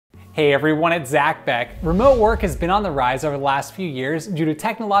Hey everyone, it's Zack Beck. Remote work has been on the rise over the last few years due to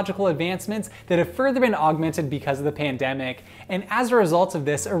technological advancements that have further been augmented because of the pandemic. And as a result of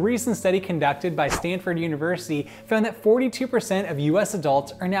this, a recent study conducted by Stanford University found that 42% of US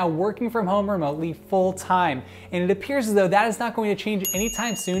adults are now working from home remotely full time. And it appears as though that is not going to change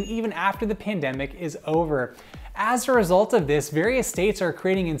anytime soon, even after the pandemic is over. As a result of this, various states are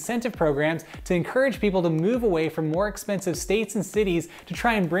creating incentive programs to encourage people to move away from more expensive states and cities to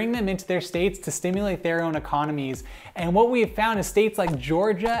try and bring them into their states to stimulate their own economies. And what we have found is states like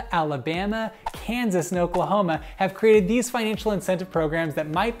Georgia, Alabama, Kansas, and Oklahoma have created these financial incentive programs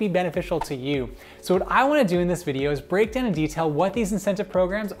that might be beneficial to you. So what I want to do in this video is break down in detail what these incentive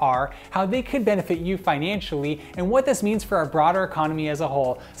programs are, how they could benefit you financially, and what this means for our broader economy as a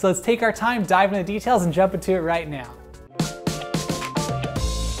whole. So let's take our time, dive into the details, and jump into it right now.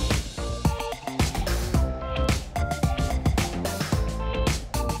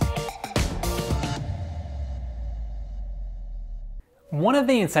 One of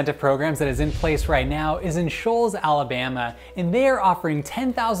the incentive programs that is in place right now is in Shoals, Alabama, and they are offering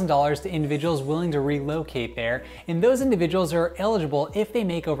 $10,000 to individuals willing to relocate there, and those individuals are eligible if they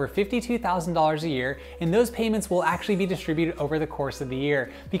make over $52,000 a year, and those payments will actually be distributed over the course of the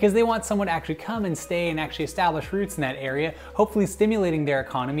year because they want someone to actually come and stay and actually establish roots in that area, hopefully stimulating their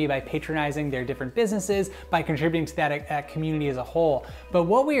economy by patronizing their different businesses, by contributing to that community as a whole. But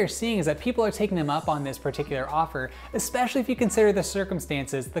what we are seeing is that people are taking them up on this particular offer, especially if you consider the circumstances.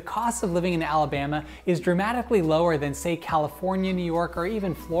 The cost of living in Alabama is dramatically lower than, say, California, New York, or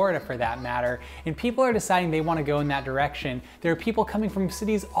even Florida for that matter, and people are deciding they want to go in that direction. There are people coming from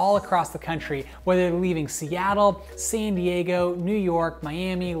cities all across the country, whether they're leaving Seattle, San Diego, New York,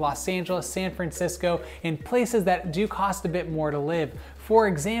 Miami, Los Angeles, San Francisco, and places that do cost a bit more to live. For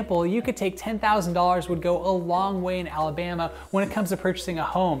example, you could take $10,000 would go a long way in Alabama when it comes to purchasing a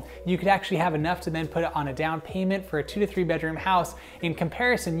home. You could actually have enough to then put it on a down payment for a 2 to 3 bedroom house. In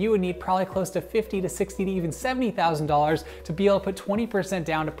comparison, you would need probably close to $50,000 to $60,000 to even $70,000 to be able to put 20%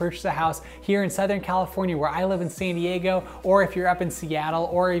 down to purchase a house here in Southern California, where I live in San Diego, or if you're up in Seattle,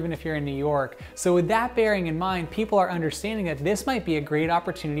 or even if you're in New York. So with that bearing in mind, people are understanding that this might be a great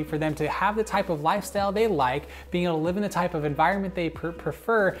opportunity for them to have the type of lifestyle they like, being able to live in the type of environment they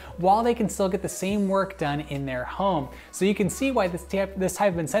prefer, while they can still get the same work done in their home. So you can see why this type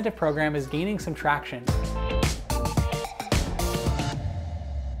of incentive program is gaining some traction.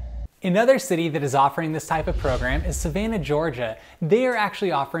 Another city that is offering this type of program is Savannah, Georgia. They are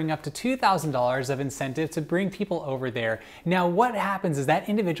actually offering up to $2,000 of incentive to bring people over there. Now, what happens is that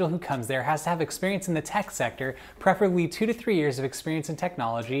individual who comes there has to have experience in the tech sector, preferably 2 to 3 years of experience in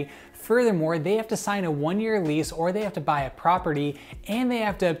technology. Furthermore, they have to sign a 1-year lease, or they have to buy a property, and they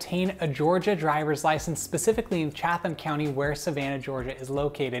have to obtain a Georgia driver's license, specifically in Chatham County, where Savannah, Georgia is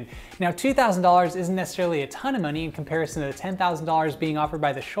located. Now, $2,000 isn't necessarily a ton of money in comparison to the $10,000 being offered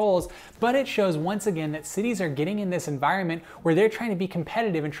by the Shoals, but it shows once again that cities are getting in this environment where they're trying to be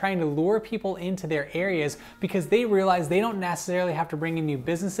competitive and trying to lure people into their areas because they realize they don't necessarily have to bring in new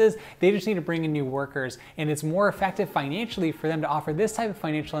businesses, they just need to bring in new workers. And it's more effective financially for them to offer this type of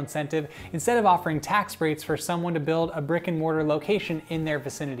financial incentive instead of offering tax breaks for someone to build a brick and mortar location in their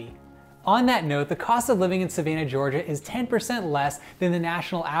vicinity. On that note, the cost of living in Savannah, Georgia is 10% less than the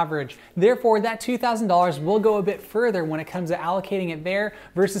national average. Therefore, that $2,000 will go a bit further when it comes to allocating it there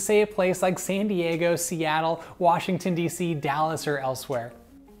versus, say, a place like San Diego, Seattle, Washington, D.C., Dallas, or elsewhere.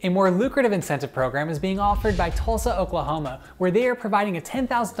 A more lucrative incentive program is being offered by Tulsa, Oklahoma, where they are providing a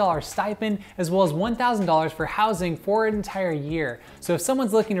 $10,000 stipend as well as $1,000 for housing for an entire year. So if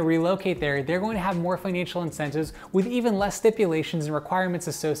someone's looking to relocate there, they're going to have more financial incentives with even less stipulations and requirements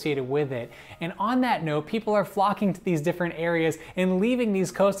associated with it. And on that note, people are flocking to these different areas and leaving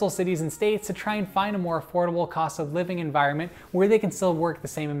these coastal cities and states to try and find a more affordable cost of living environment where they can still work the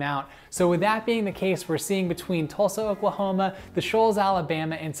same amount. So with that being the case, we're seeing between Tulsa, Oklahoma, the Shoals,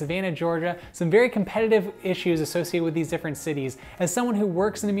 Alabama, and Savannah, Georgia, some very competitive issues associated with these different cities. As someone who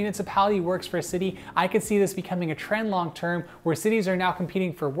works in a municipality, works for a city, I could see this becoming a trend long term where cities are now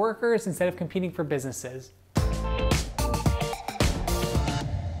competing for workers instead of competing for businesses.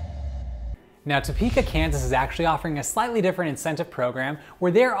 Now, Topeka, Kansas is actually offering a slightly different incentive program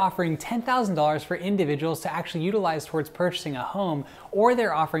where they're offering $10,000 for individuals to actually utilize towards purchasing a home, or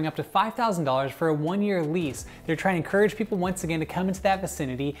they're offering up to $5,000 for a 1-year lease. They're trying to encourage people once again to come into that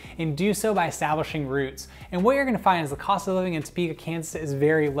vicinity and do so by establishing roots. And what you're going to find is the cost of living in Topeka, Kansas is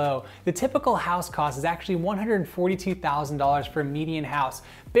very low. The typical house cost is actually $142,000 for a median house.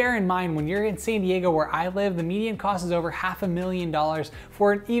 Bear in mind, when you're in San Diego where I live, the median cost is over $500,000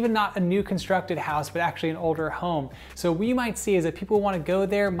 for even not a new construction constructed house, but actually an older home. So what we might see is that people who want to go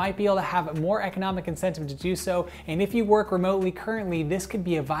there might be able to have more economic incentive to do so. And if you work remotely currently, this could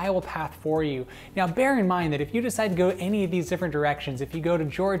be a viable path for you. Now, bear in mind that if you decide to go any of these different directions, if you go to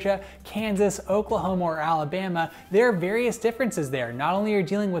Georgia, Kansas, Oklahoma, or Alabama, there are various differences there. Not only are you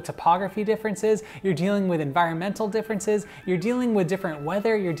dealing with topography differences, you're dealing with environmental differences, you're dealing with different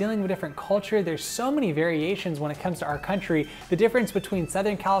weather, you're dealing with different culture. There's so many variations when it comes to our country. The difference between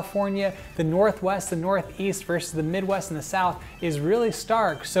Southern California, the Northwest, the Northeast versus the Midwest and the South is really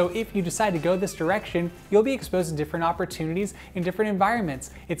stark. So if you decide to go this direction, you'll be exposed to different opportunities in different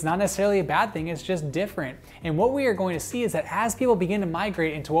environments. It's not necessarily a bad thing, it's just different. And what we are going to see is that as people begin to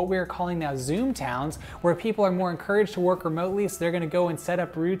migrate into what we are calling now Zoom towns, where people are more encouraged to work remotely, so they're going to go and set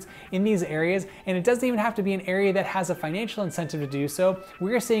up roots in these areas, and it doesn't even have to be an area that has a financial incentive to do so.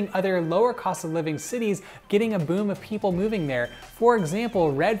 We're seeing other lower cost of living cities getting a boom of people moving there. For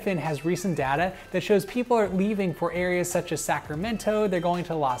example, Redfin has recent data that shows people are leaving for areas such as Sacramento, they're going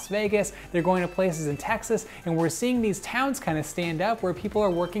to Las Vegas, they're going to places in Texas, and we're seeing these towns kind of stand up where people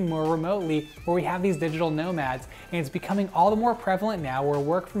are working more remotely, where we have these digital nomads. And it's becoming all the more prevalent now, where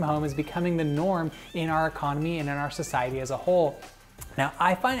work from home is becoming the norm in our economy and in our society as a whole. Now,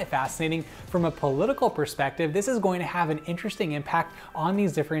 I find it fascinating from a political perspective. This is going to have an interesting impact on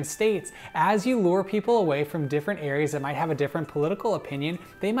these different states. As you lure people away from different areas that might have a different political opinion,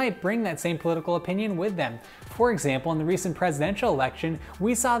 they might bring that same political opinion with them. For example, in the recent presidential election,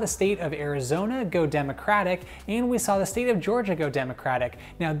 we saw the state of Arizona go Democratic, and we saw the state of Georgia go Democratic.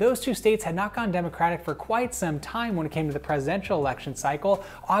 Now, those two states had not gone Democratic for quite some time when it came to the presidential election cycle.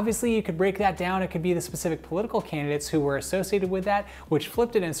 Obviously, you could break that down. It could be the specific political candidates who were associated with that, which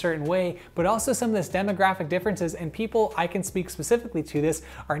flipped it in a certain way, but also some of this demographic differences, and people, I can speak specifically to this,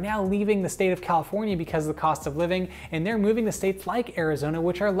 are now leaving the state of California because of the cost of living, and they're moving to states like Arizona,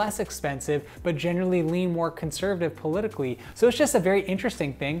 which are less expensive, but generally lean more conservative politically. So it's just a very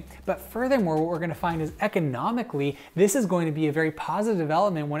interesting thing. But furthermore, what we're going to find is economically, this is going to be a very positive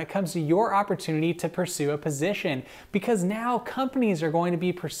development when it comes to your opportunity to pursue a position, because now companies are going to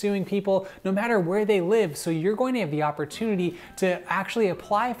be pursuing people no matter where they live. So you're going to have the opportunity to actually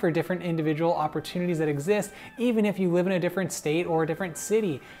apply for different individual opportunities that exist, even if you live in a different state or a different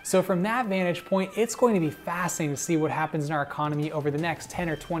city. So from that vantage point, it's going to be fascinating to see what happens in our economy over the next 10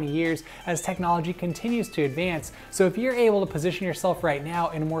 or 20 years as technology continues to advance. So if you're able to position yourself right now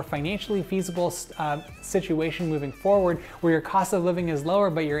in a more financially feasible situation moving forward, where your cost of living is lower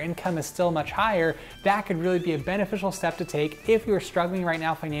but your income is still much higher, that could really be a beneficial step to take if you're struggling right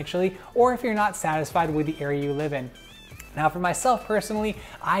now financially, or if you're not satisfied with the area you live in. Now, for myself personally,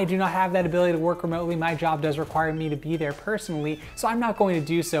 I do not have that ability to work remotely. My job does require me to be there personally, so I'm not going to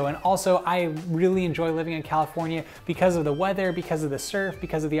do so. And also, I really enjoy living in California because of the weather, because of the surf,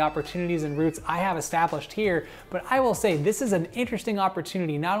 because of the opportunities and routes I have established here. But I will say this is an interesting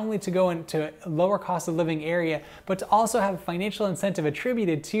opportunity, not only to go into a lower cost of living area, but to also have a financial incentive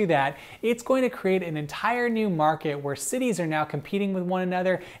attributed to that. It's going to create an entire new market where cities are now competing with one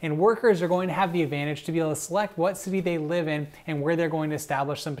another, and workers are going to have the advantage to be able to select what city they live in and where they're going to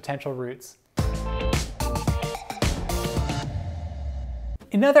establish some potential roots.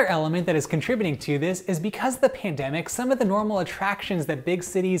 Another element that is contributing to this is because of the pandemic, some of the normal attractions that big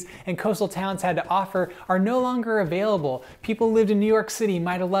cities and coastal towns had to offer are no longer available. People who lived in New York City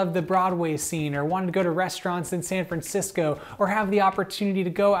might have loved the Broadway scene, or wanted to go to restaurants in San Francisco, or have the opportunity to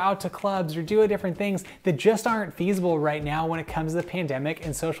go out to clubs or do different things that just aren't feasible right now when it comes to the pandemic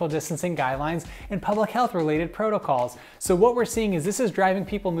and social distancing guidelines and public health related protocols. So what we're seeing is this is driving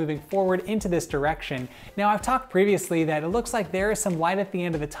people moving forward into this direction. Now, I've talked previously that it looks like there is some light at the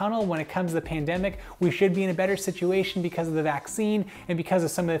end of the tunnel when it comes to the pandemic. We should be in a better situation because of the vaccine and because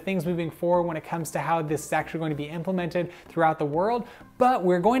of some of the things moving forward when it comes to how this is actually going to be implemented throughout the world. But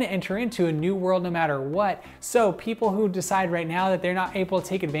we're going to enter into a new world no matter what. So people who decide right now that they're not able to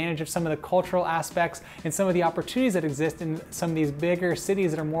take advantage of some of the cultural aspects and some of the opportunities that exist in some of these bigger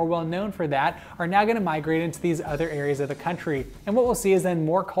cities that are more well known for that are now going to migrate into these other areas of the country. And what we'll see is then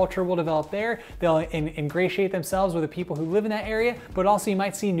more culture will develop there. They'll ingratiate themselves with the people who live in that area, but also you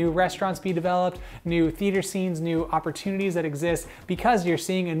might see new restaurants be developed, new theater scenes, new opportunities that exist because you're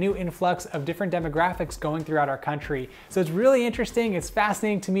seeing a new influx of different demographics going throughout our country. So it's really interesting. It's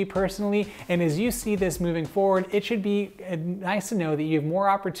fascinating to me personally, and as you see this moving forward, it should be nice to know that you have more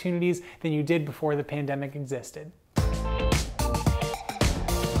opportunities than you did before the pandemic existed.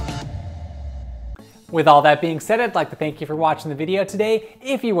 With all that being said, I'd like to thank you for watching the video today.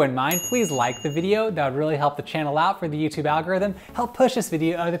 If you wouldn't mind, please like the video. That would really help the channel out for the YouTube algorithm, help push this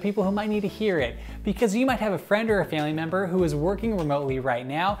video to other people who might need to hear it. Because you might have a friend or a family member who is working remotely right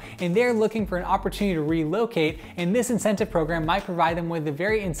now, and they're looking for an opportunity to relocate, and this incentive program might provide them with the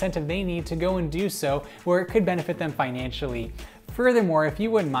very incentive they need to go and do so, where it could benefit them financially. Furthermore, if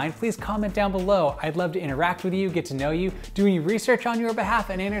you wouldn't mind, please comment down below. I'd love to interact with you, get to know you, do any research on your behalf,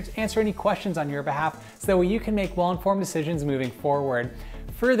 and answer any questions on your behalf so that way you can make well-informed decisions moving forward.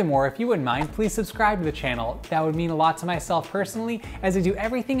 Furthermore, if you wouldn't mind, please subscribe to the channel. That would mean a lot to myself personally, as I do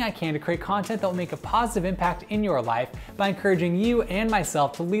everything I can to create content that will make a positive impact in your life by encouraging you and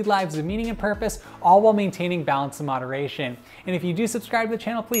myself to lead lives of meaning and purpose, all while maintaining balance and moderation. And if you do subscribe to the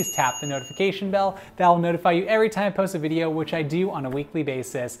channel, please tap the notification bell. That will notify you every time I post a video, which I do on a weekly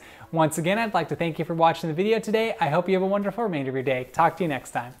basis. Once again, I'd like to thank you for watching the video today. I hope you have a wonderful remainder of your day. Talk to you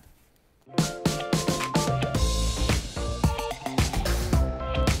next time.